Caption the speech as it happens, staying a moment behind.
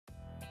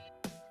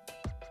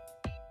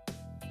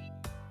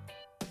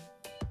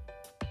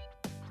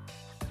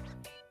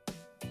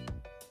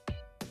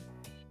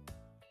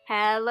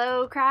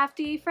Hello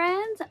crafty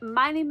friends,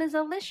 my name is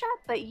Alicia,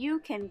 but you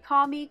can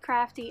call me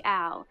Crafty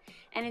Al.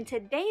 And in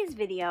today's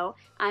video,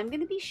 I'm going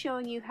to be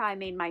showing you how I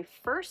made my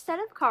first set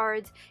of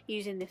cards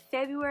using the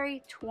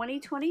February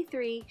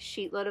 2023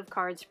 SheetLoad of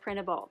Cards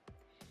printable.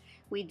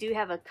 We do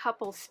have a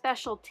couple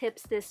special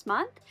tips this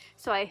month,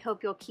 so I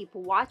hope you'll keep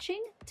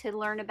watching to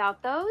learn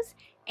about those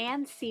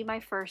and see my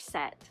first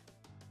set.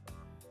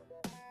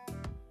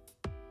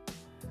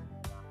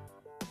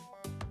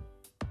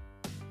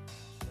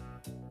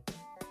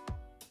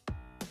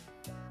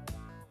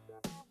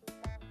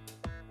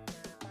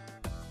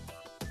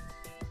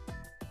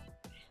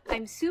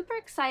 I'm super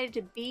excited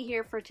to be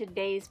here for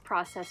today's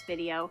process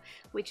video,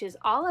 which is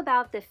all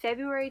about the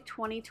February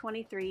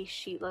 2023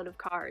 SheetLoad of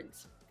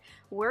Cards.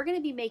 We're going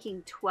to be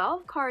making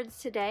 12 cards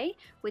today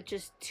with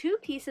just 2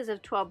 pieces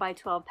of 12 by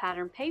 12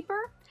 pattern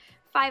paper,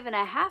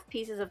 5.5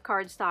 pieces of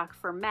cardstock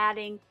for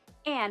matting,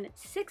 and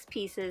 6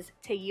 pieces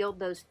to yield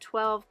those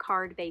 12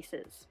 card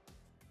bases.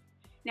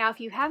 Now,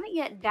 if you haven't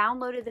yet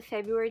downloaded the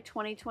February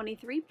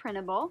 2023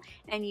 printable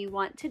and you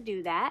want to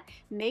do that,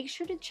 make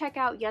sure to check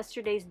out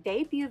yesterday's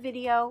debut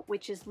video,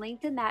 which is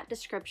linked in that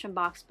description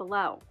box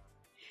below.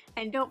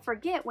 And don't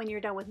forget, when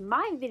you're done with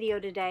my video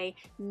today,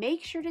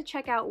 make sure to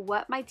check out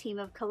what my team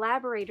of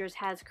collaborators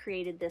has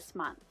created this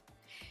month.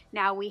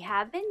 Now, we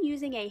have been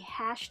using a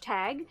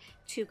hashtag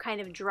to kind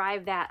of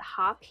drive that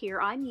hop here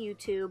on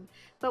YouTube,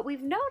 but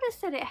we've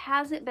noticed that it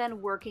hasn't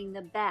been working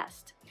the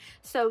best.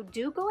 So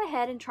do go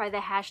ahead and try the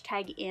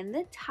hashtag in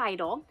the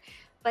title,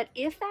 but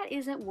if that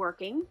isn't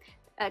working,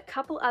 a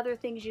couple other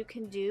things you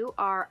can do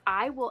are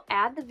I will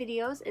add the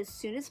videos as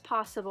soon as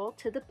possible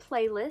to the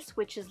playlist,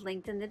 which is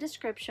linked in the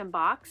description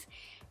box,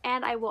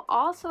 and I will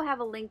also have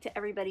a link to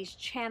everybody's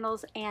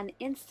channels and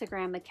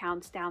Instagram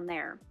accounts down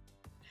there.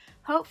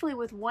 Hopefully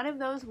with one of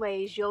those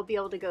ways you'll be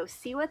able to go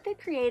see what they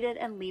created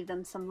and leave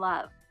them some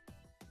love.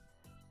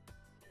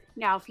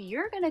 Now, if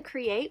you're going to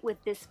create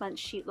with this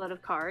month's SheetLoad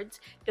of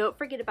Cards, don't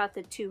forget about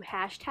the 2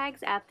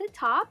 hashtags at the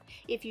top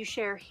if you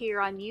share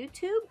here on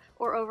YouTube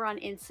or over on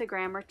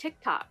Instagram or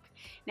TikTok.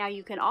 Now,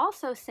 you can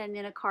also send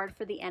in a card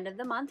for the end of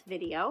the month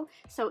video,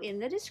 so in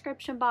the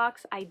description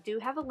box I do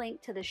have a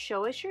link to the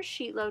Show Us Your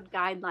SheetLoad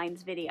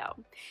Guidelines video.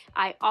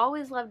 I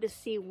always love to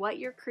see what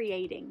you're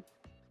creating.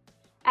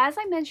 As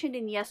I mentioned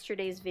in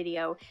yesterday's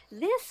video,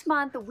 this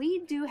month we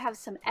do have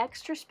some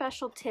extra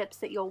special tips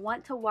that you'll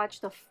want to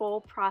watch the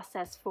full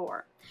process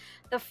for.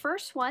 The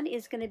first one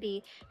is going to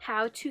be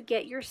how to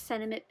get your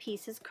sentiment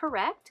pieces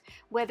correct,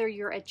 whether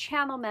you're a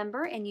channel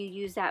member and you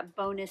use that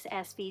bonus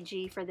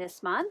SVG for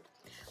this month,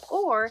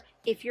 or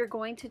if you're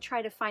going to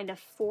try to find a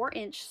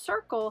 4-inch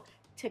circle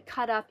to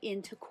cut up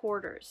into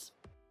quarters.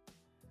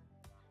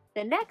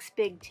 The next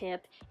big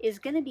tip is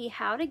going to be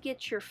how to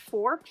get your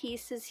 4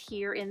 pieces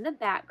here in the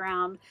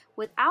background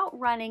without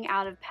running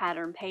out of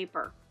pattern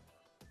paper.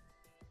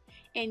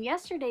 In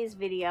yesterday's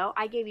video,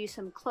 I gave you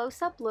some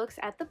close-up looks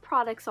at the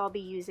products I'll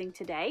be using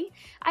today.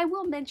 I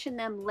will mention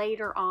them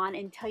later on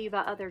and tell you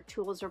about other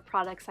tools or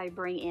products I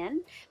bring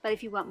in, but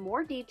if you want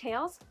more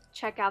details,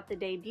 check out the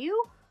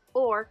debut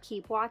or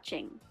keep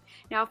watching.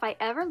 Now, if I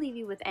ever leave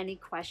you with any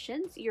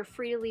questions, you're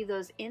free to leave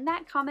those in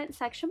that comment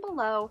section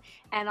below,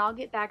 and I'll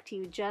get back to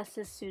you just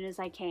as soon as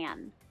I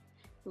can.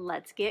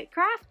 Let's get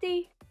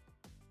crafty!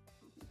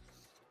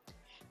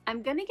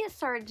 I'm going to get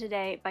started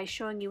today by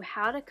showing you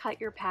how to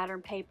cut your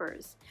pattern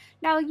papers.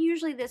 Now,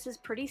 usually this is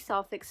pretty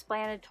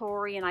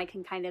self-explanatory and I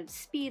can kind of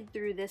speed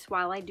through this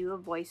while I do a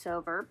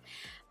voiceover,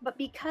 but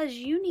because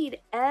you need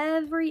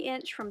every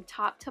inch from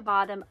top to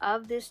bottom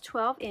of this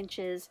 12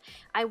 inches,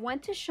 I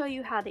want to show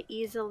you how to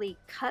easily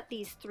cut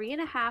these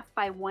 3.5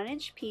 by 1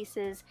 inch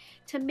pieces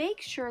to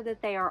make sure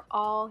that they are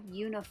all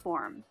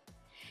uniform.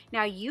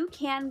 Now, you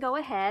can go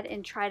ahead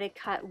and try to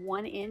cut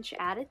 1 inch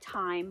at a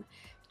time.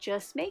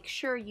 Just make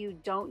sure you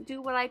don't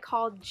do what I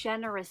call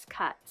generous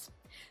cuts.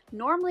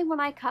 Normally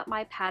when I cut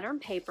my pattern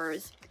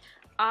papers,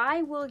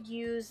 I will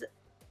use,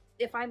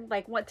 if I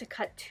want to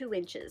cut 2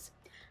 inches,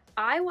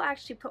 I will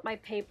actually put my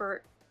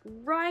paper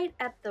right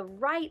at the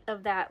right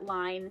of that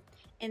line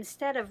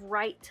instead of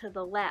right to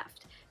the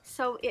left.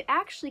 So it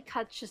actually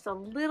cuts just a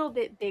little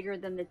bit bigger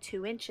than the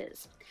 2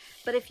 inches.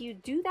 But if you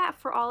do that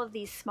for all of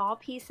these small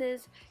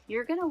pieces,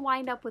 you're going to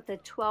wind up with a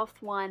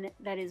 12th one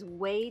that is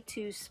way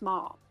too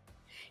small.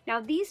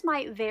 Now, these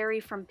might vary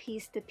from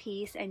piece to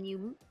piece and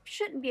you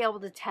shouldn't be able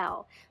to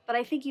tell, but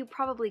I think you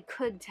probably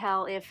could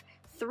tell if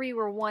 3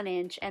 were 1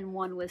 inch and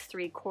 1 was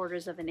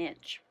 3/4 of an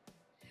inch.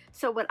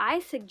 So what I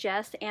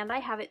suggest, and I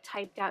have it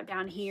typed out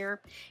down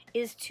here,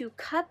 is to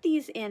cut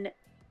these in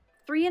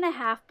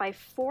 3.5 by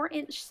 4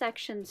 inch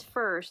sections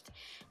first,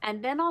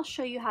 and then I'll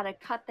show you how to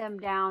cut them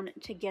down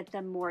to get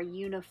them more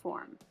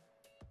uniform.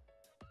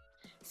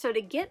 So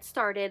to get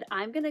started,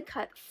 I'm going to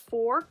cut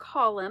 4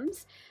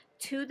 columns,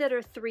 2 that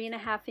are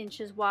 3.5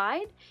 inches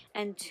wide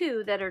and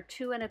 2 that are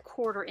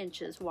 2.25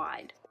 inches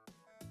wide.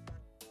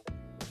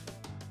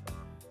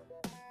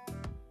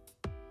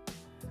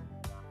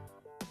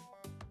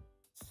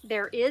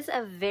 There is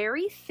a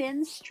very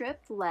thin strip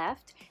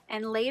left,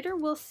 and later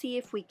we'll see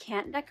if we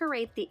can't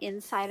decorate the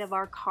inside of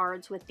our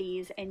cards with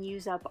these and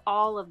use up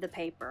all of the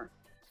paper.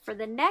 For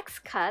the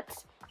next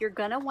cuts, you're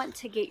going to want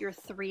to get your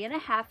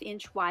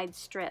 3.5-inch wide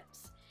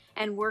strips.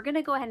 And we're going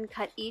to go ahead and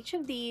cut each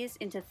of these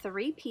into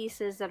 3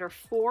 pieces that are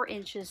 4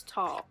 inches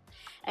tall.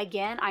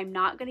 Again, I'm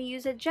not going to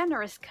use a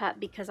generous cut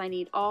because I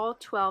need all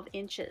 12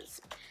 inches.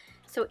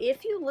 So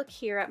if you look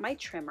here at my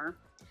trimmer,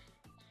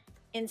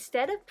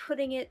 instead of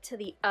putting it to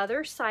the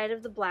other side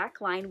of the black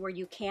line where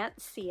you can't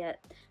see it,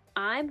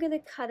 I'm going to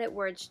cut it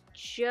where it's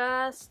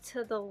just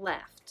to the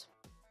left.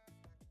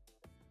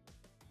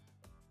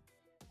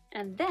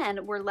 And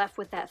then we're left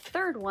with that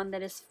third one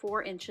that is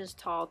 4 inches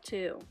tall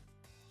too.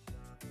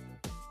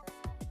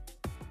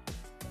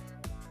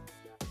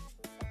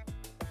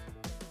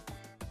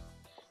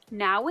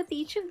 Now with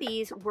each of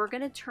these, we're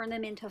going to turn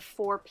them into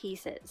 4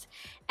 pieces.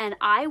 And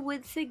I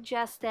would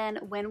suggest then,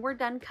 when we're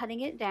done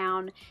cutting it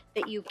down,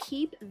 that you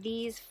keep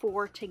these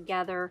 4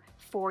 together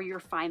for your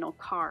final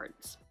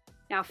cards.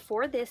 Now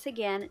for this,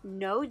 again,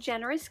 no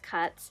generous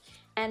cuts.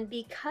 And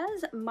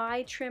because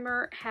my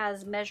trimmer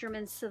has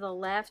measurements to the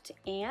left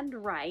and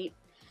right,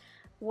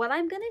 what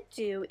I'm going to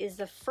do is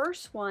the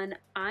first one,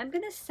 I'm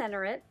going to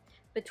center it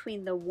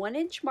between the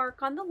 1-inch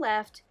mark on the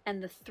left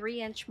and the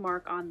 3-inch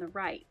mark on the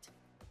right.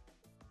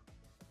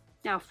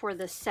 Now for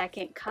the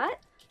second cut,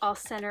 I'll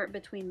center it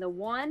between the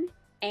 1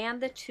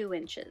 and the 2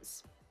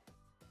 inches.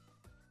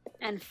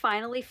 And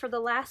finally for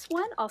the last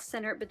one, I'll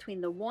center it between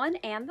the 1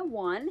 and the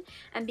 1.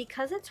 And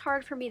because it's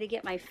hard for me to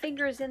get my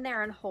fingers in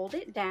there and hold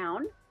it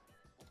down,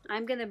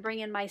 I'm going to bring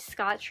in my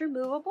Scotch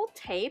removable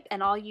tape,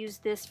 and I'll use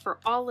this for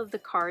all of the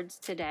cards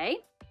today.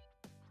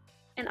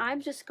 And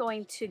I'm just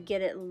going to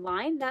get it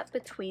lined up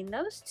between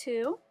those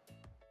two.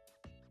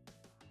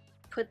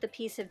 Put the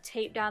piece of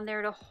tape down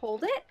there to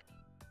hold it.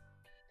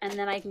 And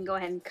then I can go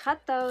ahead and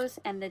cut those,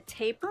 and the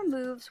tape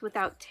removes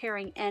without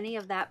tearing any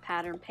of that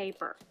pattern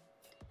paper.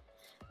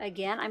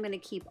 Again, I'm going to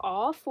keep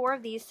all 4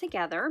 of these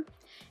together,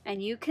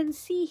 and you can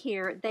see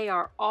here they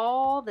are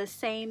all the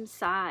same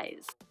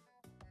size.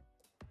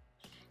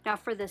 Now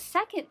for the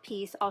second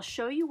piece, I'll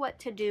show you what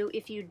to do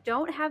if you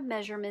don't have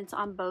measurements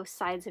on both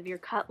sides of your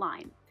cut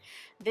line.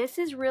 This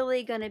is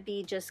really going to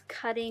be just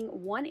cutting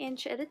 1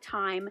 inch at a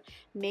time,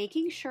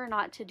 making sure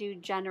not to do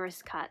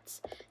generous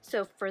cuts.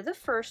 So for the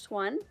first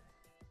one,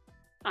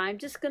 I'm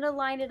just going to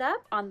line it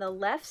up on the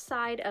left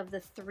side of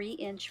the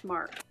 3-inch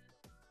mark.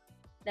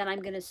 Then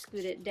I'm going to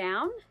scoot it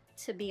down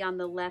to be on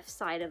the left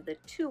side of the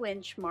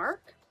 2-inch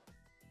mark.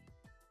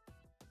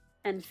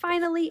 And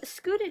finally,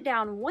 scoot it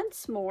down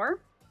once more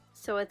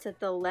so it's at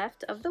the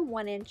left of the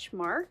 1-inch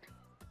mark.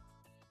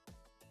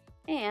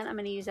 And I'm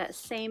going to use that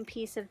same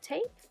piece of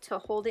tape to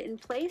hold it in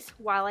place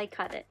while I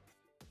cut it.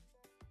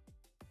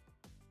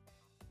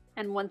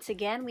 And once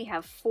again, we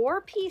have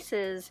 4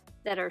 pieces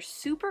that are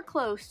super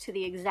close to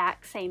the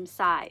exact same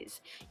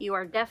size. You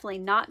are definitely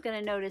not going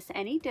to notice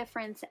any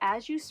difference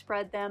as you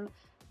spread them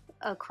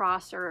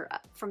across or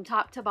from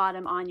top to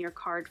bottom on your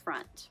card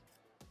front.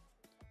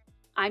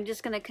 I'm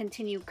just going to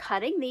continue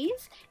cutting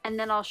these, and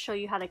then I'll show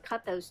you how to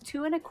cut those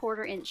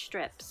 2¼ inch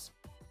strips.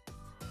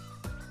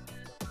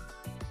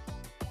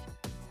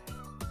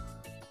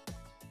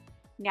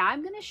 Now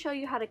I'm going to show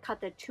you how to cut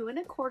the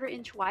 2¼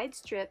 inch wide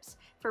strips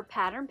for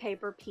pattern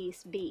paper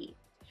piece B.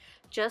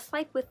 Just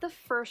like with the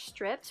first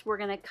strips, we're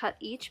going to cut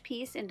each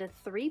piece into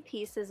 3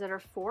 pieces that are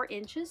 4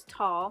 inches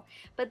tall,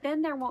 but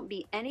then there won't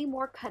be any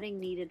more cutting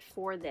needed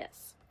for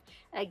this.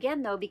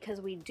 Again though,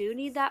 because we do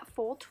need that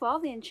full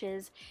 12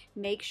 inches,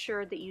 make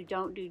sure that you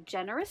don't do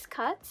generous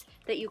cuts,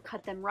 that you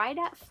cut them right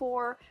at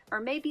 4, or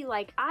maybe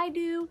like I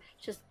do,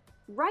 just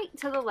right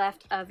to the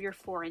left of your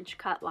 4-inch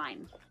cut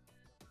line.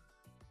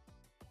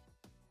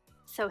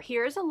 So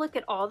here's a look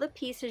at all the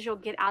pieces you'll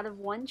get out of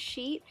one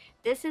sheet.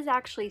 This is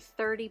actually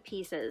 30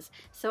 pieces.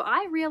 So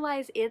I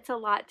realize it's a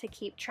lot to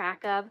keep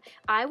track of.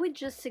 I would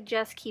just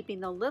suggest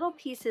keeping the little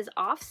pieces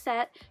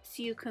offset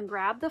so you can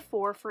grab the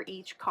 4 for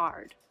each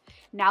card.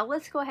 Now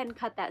let's go ahead and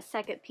cut that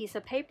second piece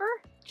of paper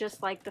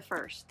just like the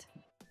first.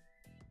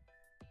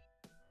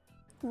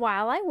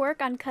 While I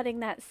work on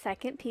cutting that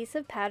second piece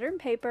of pattern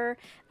paper,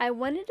 I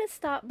wanted to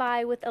stop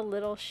by with a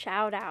little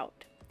shout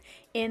out.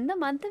 In the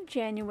month of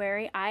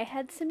January, I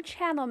had some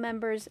channel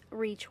members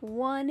reach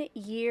 1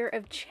 year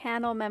of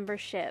channel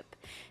membership.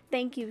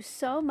 Thank you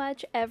so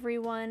much,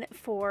 everyone,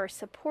 for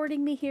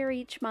supporting me here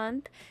each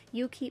month.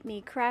 You keep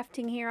me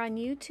crafting here on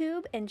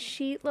YouTube, and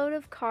SheetLoad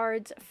of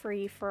Cards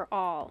free for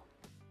all.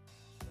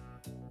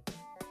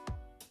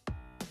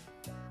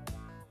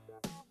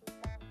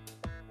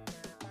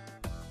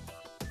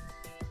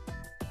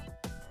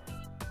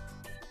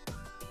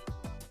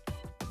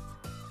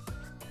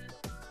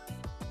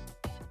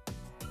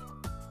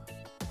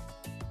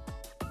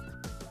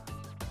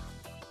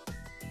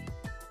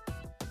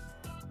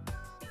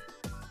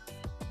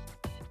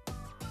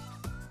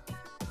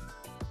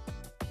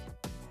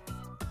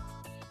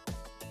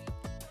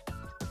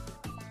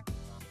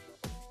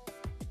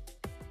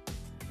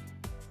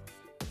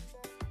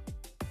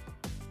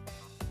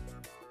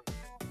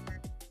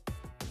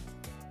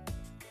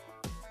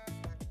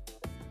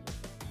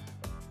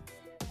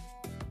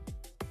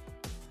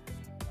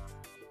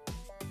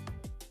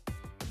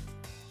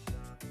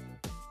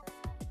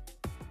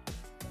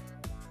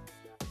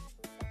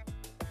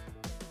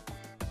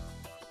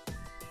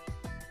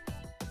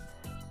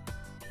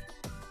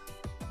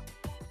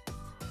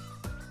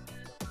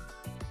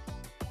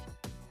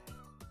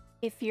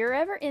 If you're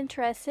ever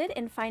interested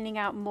in finding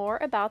out more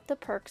about the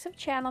perks of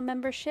channel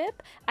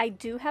membership, I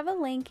do have a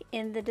link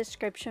in the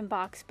description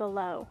box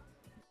below.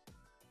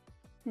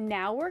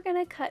 Now we're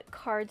going to cut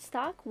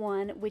cardstock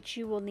 1, which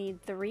you will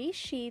need 3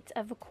 sheets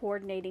of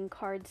coordinating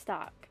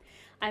cardstock.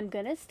 I'm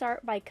going to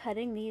start by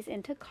cutting these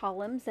into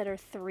columns that are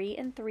 3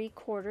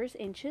 3/4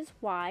 inches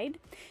wide,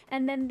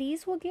 and then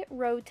these will get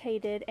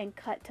rotated and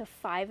cut to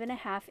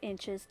 5.5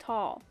 inches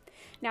tall.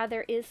 Now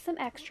there is some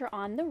extra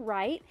on the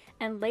right,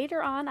 and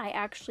later on I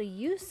actually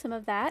used some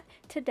of that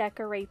to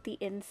decorate the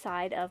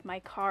inside of my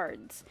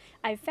cards.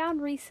 I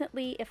found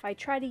recently if I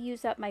try to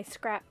use up my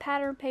scrap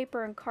pattern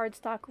paper and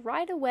cardstock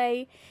right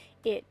away,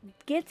 it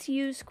gets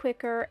used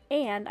quicker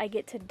and I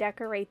get to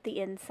decorate the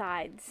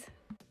insides.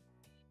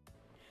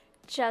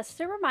 Just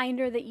a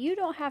reminder that you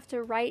don't have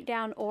to write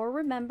down or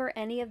remember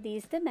any of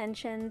these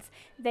dimensions.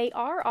 They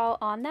are all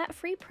on that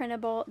free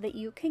printable that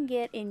you can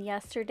get in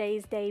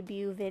yesterday's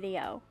debut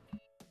video.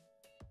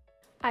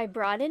 I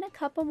brought in a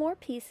couple more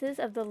pieces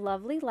of the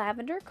lovely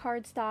lavender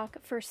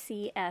cardstock for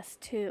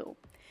CS2.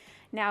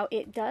 Now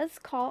it does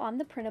call on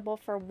the printable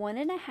for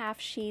 1.5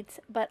 sheets,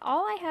 but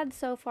all I had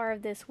so far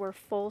of this were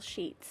full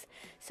sheets.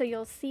 So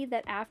you'll see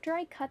that after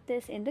I cut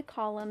this into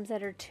columns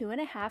that are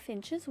 2.5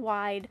 inches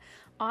wide,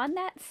 on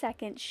that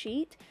second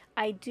sheet,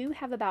 I do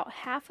have about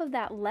half of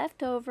that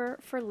left over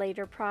for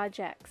later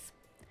projects.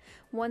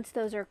 Once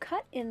those are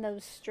cut in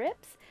those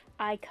strips,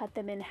 I cut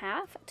them in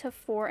half to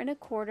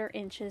 4.25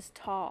 inches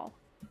tall.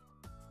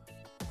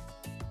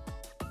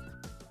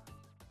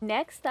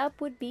 Next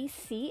up would be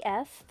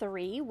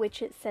CS3,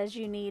 which it says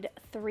you need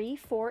 3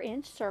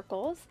 4-inch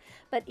circles,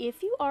 but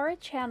if you are a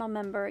channel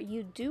member,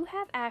 you do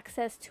have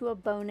access to a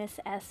bonus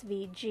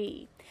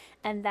SVG,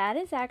 and that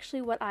is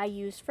actually what I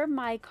used for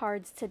my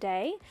cards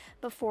today.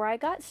 Before I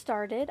got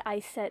started, I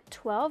set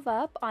 12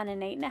 up on an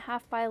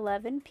 8.5 by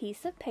 11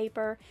 piece of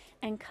paper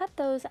and cut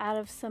those out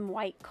of some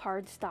white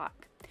cardstock.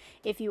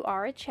 If you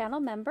are a channel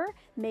member,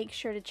 make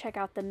sure to check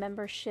out the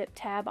membership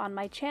tab on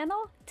my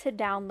channel to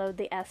download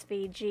the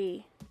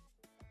SVG.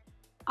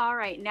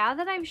 Alright, now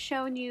that I've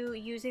shown you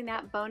using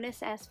that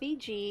bonus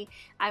SVG,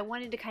 I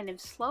wanted to kind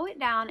of slow it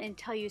down and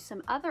tell you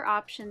some other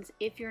options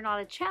if you're not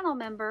a channel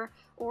member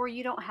or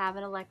you don't have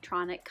an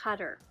electronic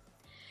cutter.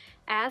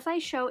 As I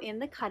show in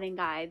the cutting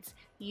guides,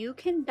 you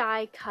can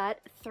die cut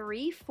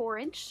 3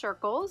 4-inch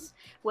circles,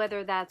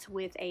 whether that's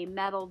with a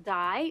metal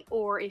die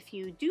or if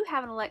you do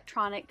have an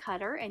electronic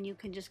cutter and you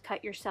can just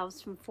cut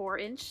yourselves some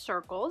 4-inch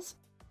circles.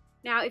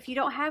 Now, if you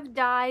don't have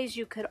dies,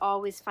 you could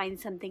always find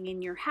something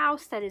in your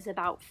house that is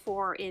about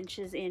 4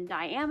 inches in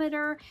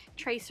diameter,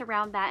 trace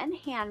around that and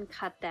hand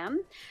cut them.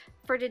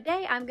 For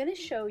today, I'm going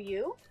to show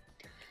you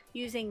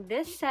using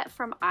this set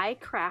from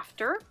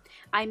iCrafter.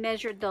 I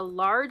measured the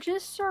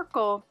largest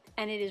circle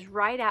and it is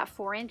right at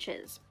 4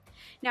 inches.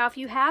 Now, if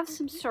you have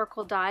some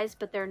circle dies,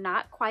 but they're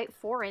not quite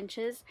 4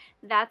 inches,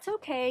 that's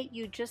okay.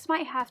 You just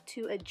might have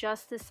to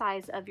adjust the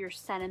size of your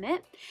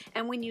sentiment.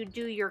 And when you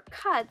do your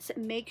cuts,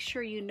 make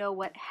sure you know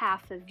what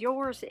half of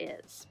yours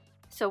is.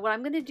 So what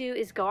I'm going to do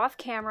is go off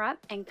camera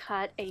and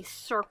cut a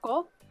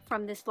circle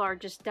from this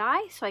largest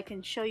die so I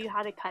can show you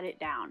how to cut it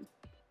down.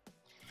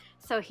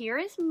 So here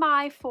is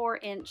my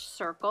 4-inch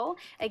circle.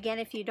 Again,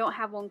 if you don't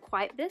have one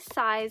quite this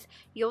size,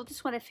 you'll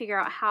just want to figure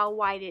out how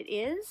wide it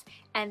is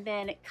and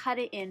then cut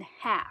it in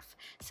half.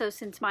 So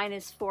since mine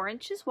is 4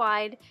 inches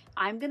wide,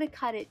 I'm going to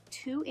cut it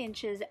 2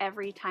 inches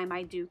every time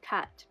I do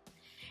cut.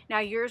 Now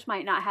yours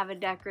might not have a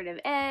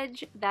decorative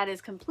edge. That is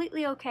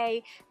completely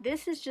okay.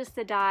 This is just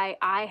the die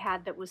I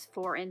had that was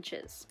 4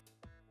 inches.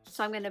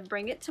 So I'm going to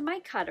bring it to my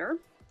cutter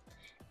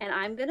and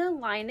I'm going to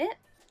line it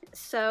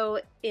so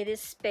it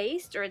is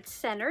spaced, or it's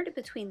centered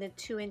between the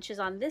 2 inches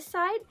on this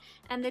side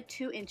and the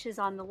 2 inches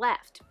on the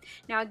left.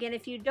 Now again,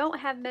 if you don't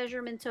have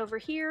measurements over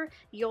here,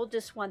 you'll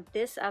just want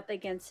this up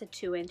against the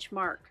 2-inch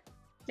mark.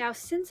 Now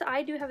since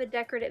I do have a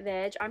decorative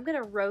edge, I'm going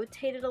to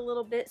rotate it a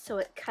little bit so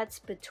it cuts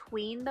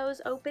between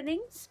those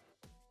openings.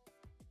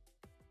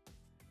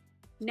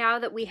 Now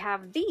that we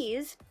have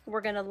these,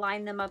 we're going to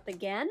line them up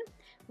again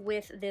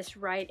with this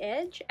right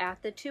edge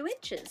at the 2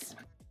 inches.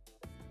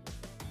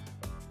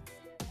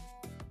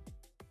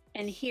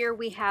 And here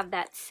we have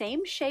that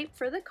same shape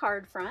for the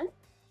card front.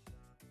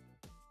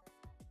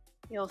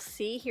 You'll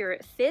see here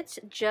it fits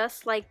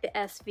just like the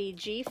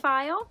SVG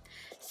file.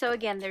 So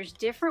again, there's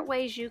different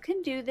ways you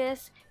can do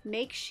this.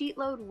 Make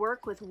SheetLoad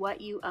work with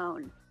what you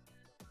own.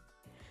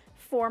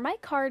 For my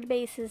card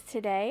bases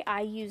today,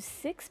 I used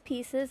 6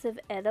 pieces of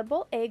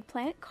edible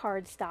eggplant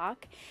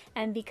cardstock,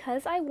 and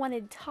because I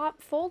wanted top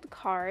fold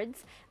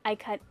cards, I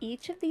cut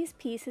each of these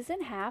pieces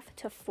in half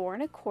to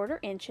 4.25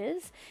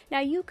 inches. Now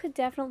you could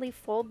definitely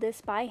fold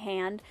this by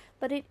hand,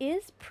 but it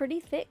is pretty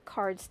thick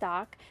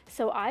cardstock,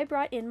 so I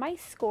brought in my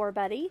score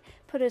buddy,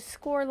 put a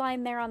score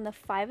line there on the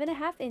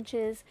 5.5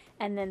 inches,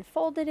 and then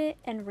folded it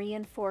and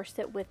reinforced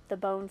it with the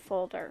bone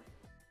folder.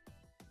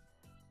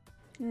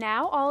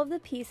 Now all of the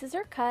pieces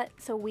are cut,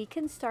 so we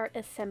can start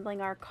assembling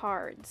our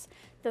cards.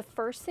 The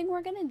first thing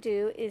we're going to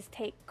do is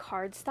take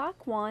cardstock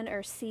 1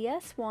 or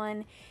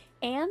CS1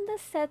 and the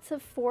sets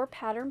of 4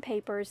 pattern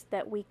papers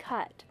that we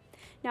cut.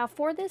 Now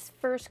for this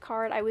first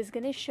card, I was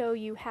going to show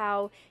you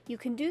how you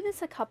can do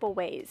this a couple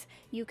ways.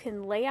 You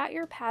can lay out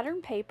your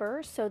pattern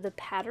paper so the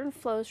pattern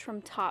flows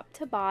from top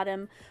to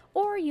bottom,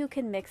 or you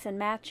can mix and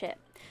match it.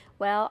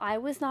 Well, I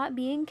was not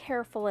being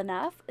careful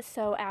enough,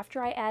 so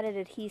after I added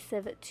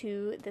adhesive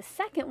to the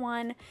second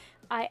one,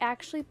 I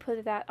actually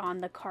put that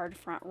on the card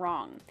front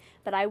wrong,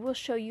 but I will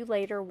show you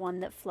later one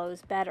that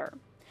flows better.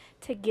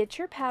 To get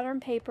your pattern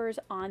papers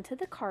onto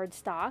the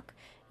cardstock,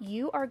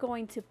 you are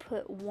going to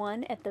put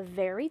one at the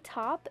very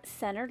top,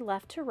 centered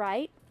left to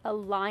right,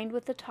 aligned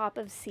with the top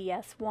of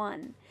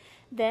CS1.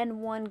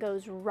 Then one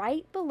goes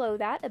right below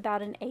that,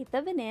 about 1/8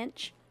 of an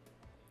inch.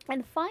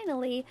 And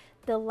finally,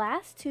 the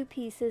last 2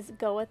 pieces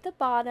go at the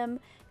bottom,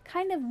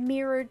 kind of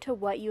mirrored to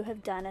what you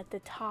have done at the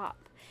top.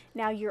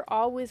 Now you're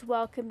always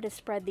welcome to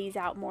spread these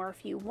out more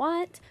if you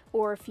want,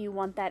 or if you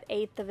want that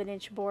 1/8 of an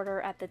inch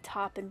border at the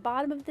top and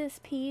bottom of this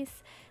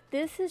piece.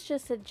 This is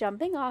just a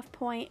jumping off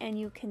point, and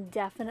you can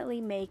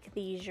definitely make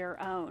these your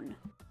own.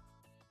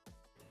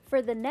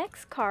 For the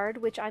next card,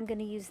 which I'm going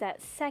to use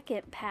that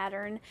second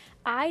pattern,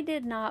 I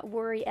did not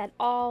worry at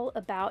all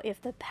about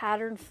if the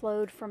pattern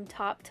flowed from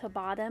top to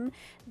bottom.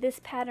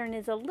 This pattern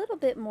is a little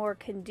bit more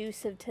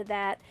conducive to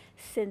that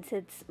since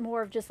it's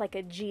more of just like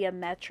a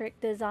geometric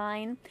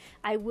design.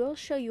 I will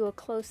show you a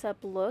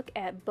close-up look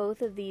at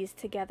both of these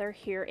together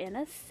here in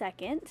a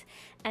second.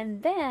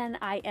 And then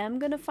I am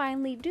going to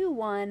finally do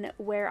one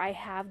where I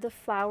have the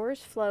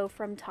flowers flow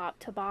from top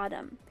to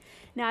bottom.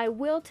 Now I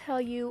will tell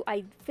you,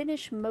 I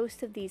finished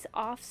most of these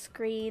off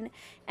screen,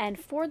 and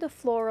for the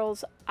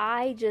florals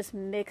I just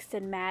mixed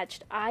and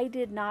matched. I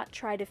did not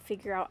try to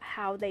figure out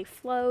how they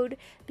flowed,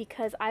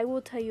 because I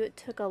will tell you it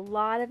took a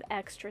lot of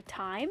extra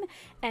time.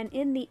 And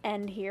in the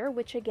end here,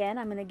 which again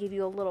I'm going to give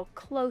you a little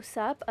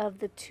close-up of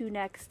the 2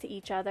 next to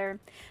each other,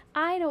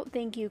 I don't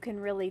think you can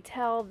really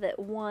tell that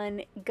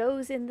one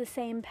goes in the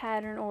same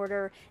pattern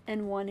order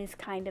and one is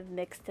kind of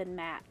mixed and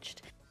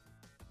matched.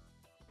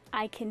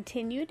 I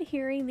continued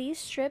adhering these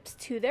strips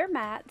to their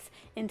mats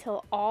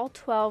until all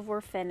 12 were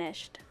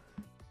finished.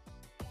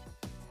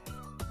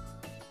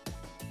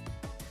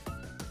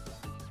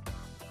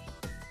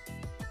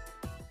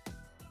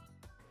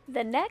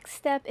 The next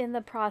step in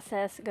the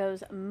process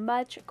goes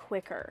much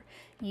quicker.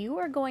 You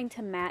are going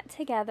to mat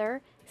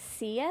together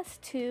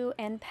CS2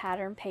 and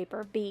pattern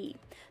paper B.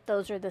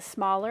 Those are the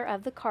smaller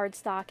of the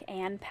cardstock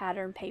and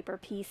pattern paper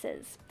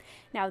pieces.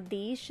 Now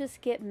these just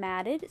get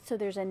matted so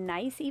there's a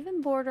nice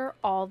even border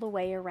all the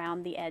way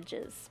around the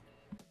edges.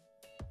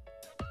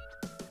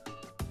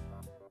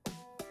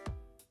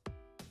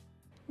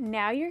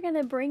 Now you're going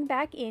to bring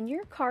back in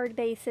your card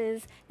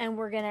bases, and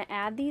we're going to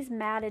add these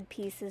matted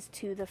pieces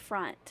to the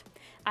front.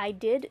 I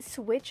did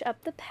switch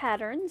up the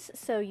patterns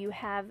so you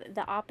have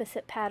the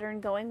opposite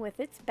pattern going with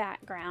its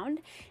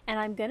background, and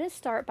I'm going to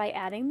start by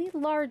adding the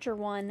larger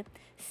one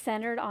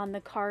centered on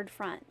the card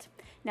front.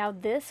 Now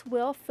this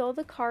will fill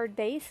the card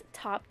base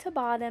top to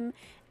bottom,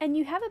 and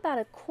you have about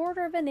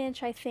 1/4 of an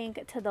inch, I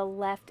think, to the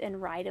left and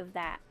right of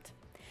that.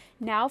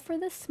 Now for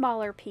the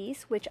smaller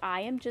piece, which I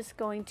am just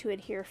going to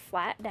adhere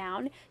flat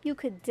down. You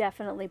could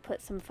definitely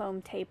put some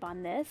foam tape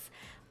on this.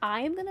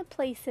 I am going to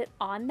place it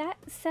on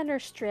that center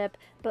strip,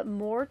 but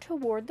more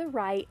toward the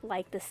right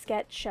like the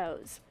sketch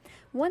shows.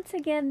 Once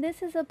again,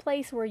 this is a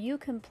place where you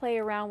can play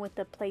around with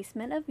the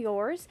placement of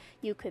yours.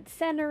 You could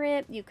center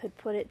it, you could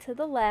put it to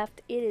the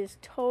left. It is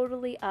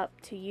totally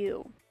up to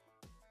you.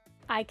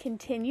 I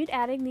continued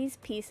adding these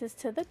pieces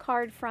to the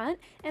card front,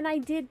 and I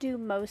did do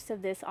most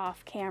of this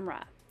off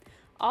camera.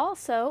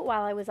 Also,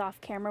 while I was off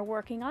camera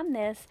working on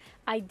this,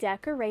 I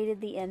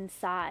decorated the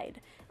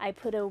inside. I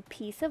put a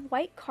piece of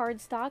white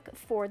cardstock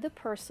for the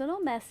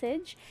personal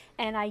message,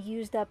 and I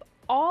used up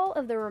all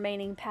of the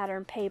remaining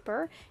pattern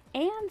paper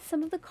and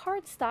some of the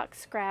cardstock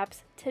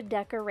scraps to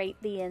decorate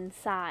the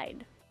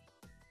inside.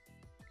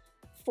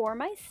 For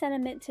my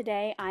sentiment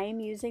today, I am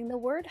using the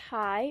word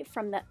hi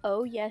from the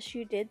Oh Yes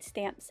You Did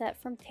stamp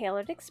set from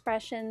Tailored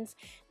Expressions,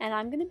 and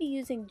I'm going to be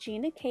using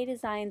Gina K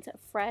Designs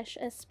Fresh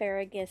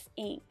Asparagus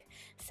ink.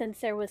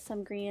 Since there was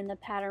some green in the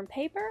pattern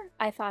paper,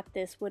 I thought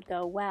this would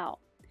go well.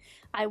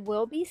 I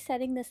will be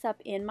setting this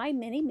up in my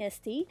Mini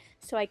Misty,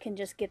 so I can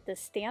just get the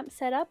stamp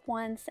set up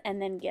once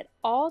and then get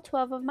all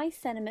 12 of my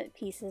sentiment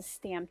pieces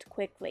stamped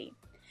quickly.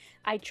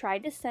 I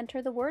tried to center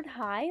the word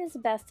hi as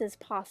best as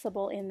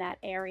possible in that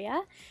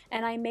area,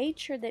 and I made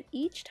sure that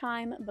each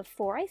time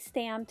before I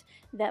stamped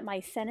that my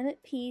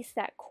sentiment piece,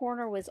 that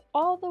corner, was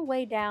all the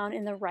way down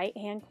in the right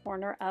hand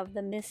corner of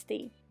the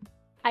Misty.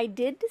 I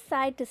did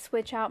decide to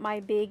switch out my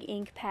big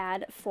ink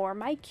pad for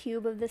my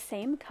cube of the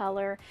same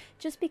color,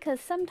 just because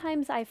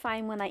sometimes I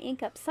find when I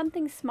ink up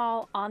something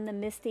small on the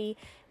Misty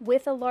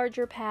with a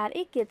larger pad,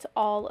 it gets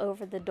all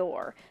over the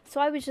door.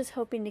 So I was just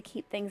hoping to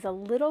keep things a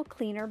little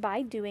cleaner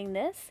by doing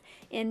this.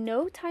 In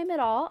no time at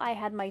all, I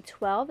had my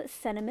 12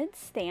 sentiments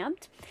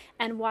stamped,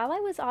 and while I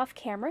was off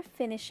camera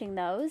finishing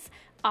those,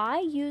 I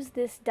used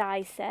this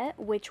die set,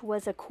 which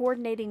was a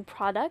coordinating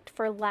product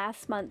for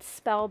last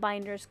month's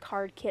Spellbinders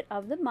card kit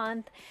of the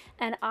month,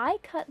 and I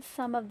cut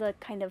some of the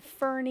kind of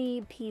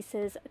ferny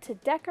pieces to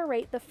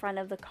decorate the front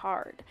of the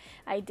card.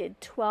 I did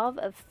 12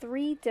 of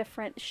 3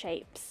 different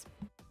shapes.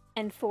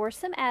 And for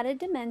some added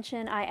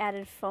dimension, I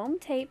added foam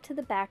tape to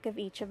the back of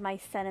each of my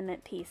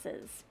sentiment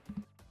pieces.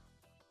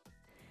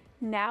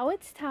 Now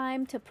it's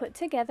time to put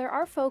together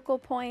our focal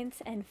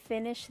points and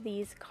finish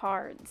these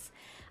cards.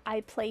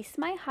 I placed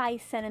my high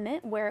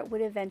sentiment where it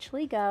would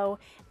eventually go,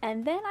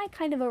 and then I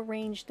kind of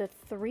arranged the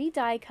 3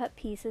 die cut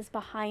pieces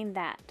behind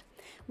that.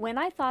 When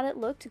I thought it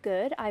looked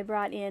good, I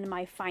brought in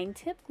my fine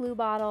tip glue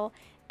bottle,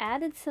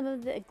 added some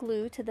of the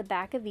glue to the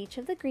back of each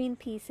of the green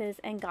pieces,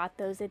 and got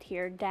those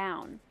adhered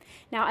down.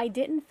 Now I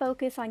didn't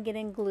focus on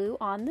getting glue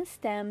on the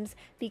stems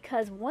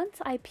because once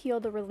I peel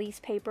the release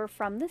paper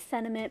from the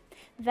sentiment,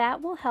 that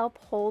will help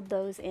hold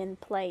those in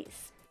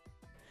place.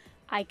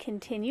 I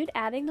continued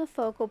adding the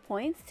focal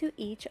points to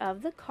each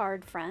of the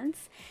card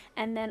fronts,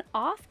 and then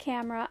off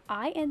camera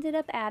I ended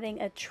up adding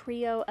a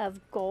trio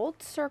of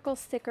gold circle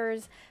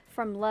stickers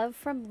from Love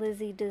from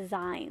Lizzie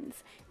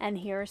Designs, and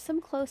here are some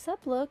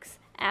close-up looks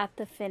at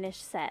the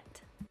finished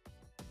set.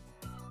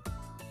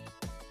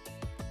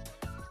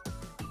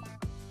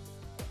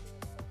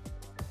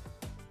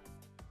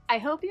 I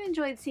hope you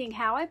enjoyed seeing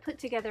how I put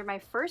together my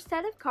first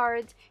set of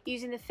cards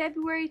using the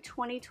February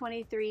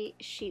 2023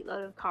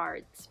 Sheetload of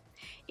Cards.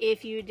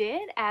 If you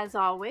did, as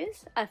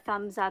always, a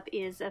thumbs up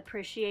is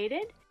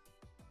appreciated.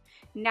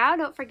 Now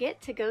don't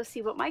forget to go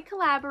see what my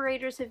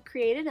collaborators have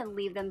created and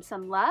leave them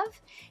some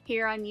love.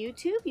 Here on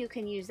YouTube, you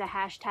can use the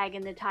hashtag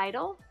in the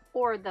title,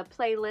 or the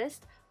playlist,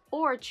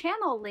 or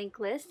channel link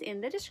list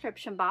in the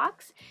description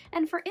box.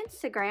 And for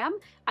Instagram,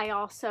 I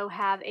also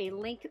have a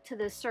link to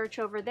the search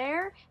over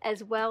there,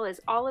 as well as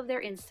all of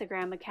their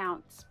Instagram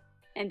accounts.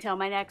 Until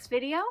my next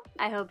video,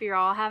 I hope you're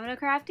all having a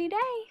crafty day.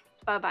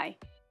 Bye-bye.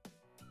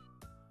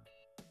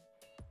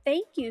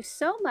 Thank you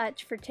so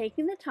much for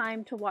taking the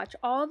time to watch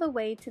all the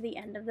way to the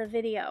end of the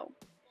video.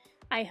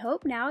 I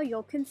hope now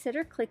you'll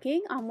consider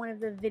clicking on one of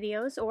the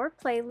videos or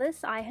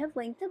playlists I have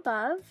linked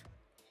above.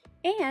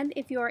 And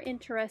if you are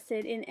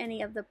interested in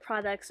any of the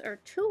products or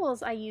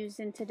tools I used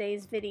in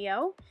today's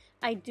video,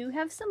 I do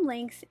have some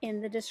links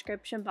in the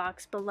description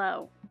box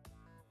below.